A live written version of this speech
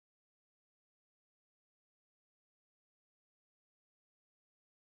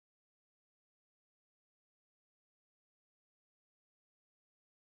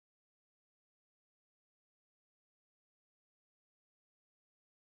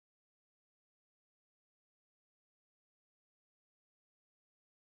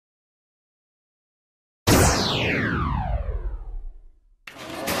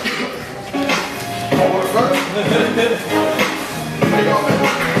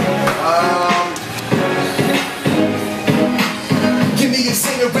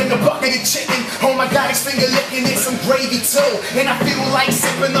and I feel like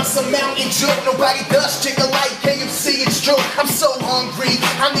sipping on some Mountain Dew. Nobody does chicken like KFC, it's true. I'm so hungry,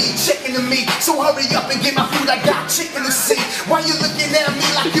 I need chicken to meat. So hurry up and get my food, I got chicken to see. Why you looking at me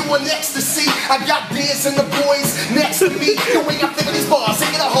like you on ecstasy? I got beers and the boys next to me. The way I think of these bars,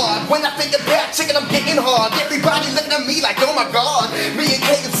 thinking of hard. When I think about chicken, I'm getting hard. Everybody looking at me like, oh my God. Me and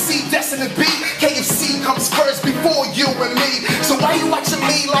KFC, destined to be. KFC comes first before you and me. So why you watching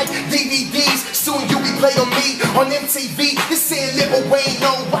me like DVDs? Soon you'll be played on me on MTV. This ain't Lil Wayne,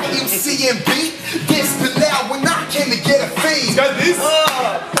 no YMCMB. This Bilal when I came to get a feed. Got this?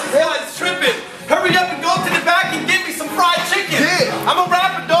 It's tripping. Hurry up and go to the back and give me some fried chicken. Yeah. I'm a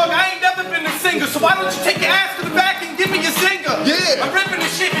rapper, dog. I ain't never been a singer. So why don't you take your ass to the back and give me your singer? Yeah. I'm ripping the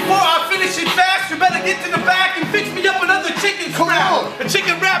shit before I finish it fast. You better get to the back and fix me up another chicken wrap. A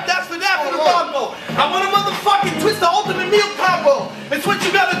chicken wrap, that's for that for the combo. I want a motherfucking twist the ultimate meal combo. It's what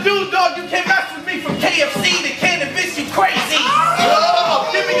you gotta do, dog. You can't mess with me from KFC to cannabis, you crazy. Oh,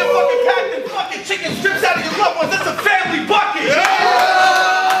 give me your fucking pack and fucking chicken strips out of your loved ones. That's a family bucket.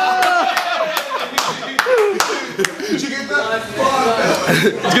 Did you get that?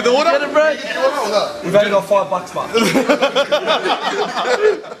 Did you get the order? Get it, bro? Hold up. We've only got $5 bucks, man.